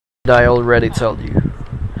I already tell you.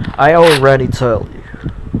 I already tell you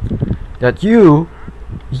that you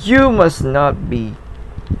must not be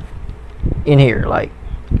in here. Like,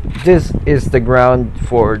 this is the ground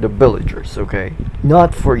for the villagers, okay?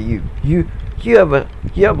 Not for you. You have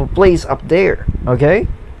a place up there, okay?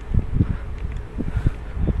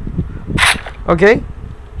 Okay?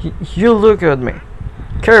 You look at me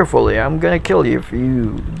carefully. I'm gonna kill you if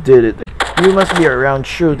you did it. You must be around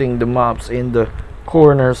shooting the mobs in the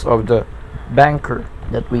corners of the bunker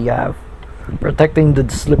that we have, protecting the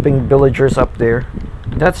sleeping villagers up there.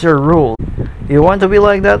 That's your rule. You want to be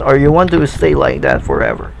like that, or you want to stay like that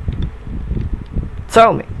forever?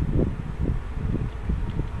 Tell me.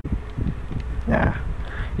 Nah,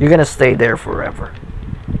 you're gonna stay there forever.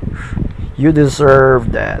 You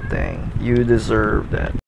deserve that thing. You deserve that.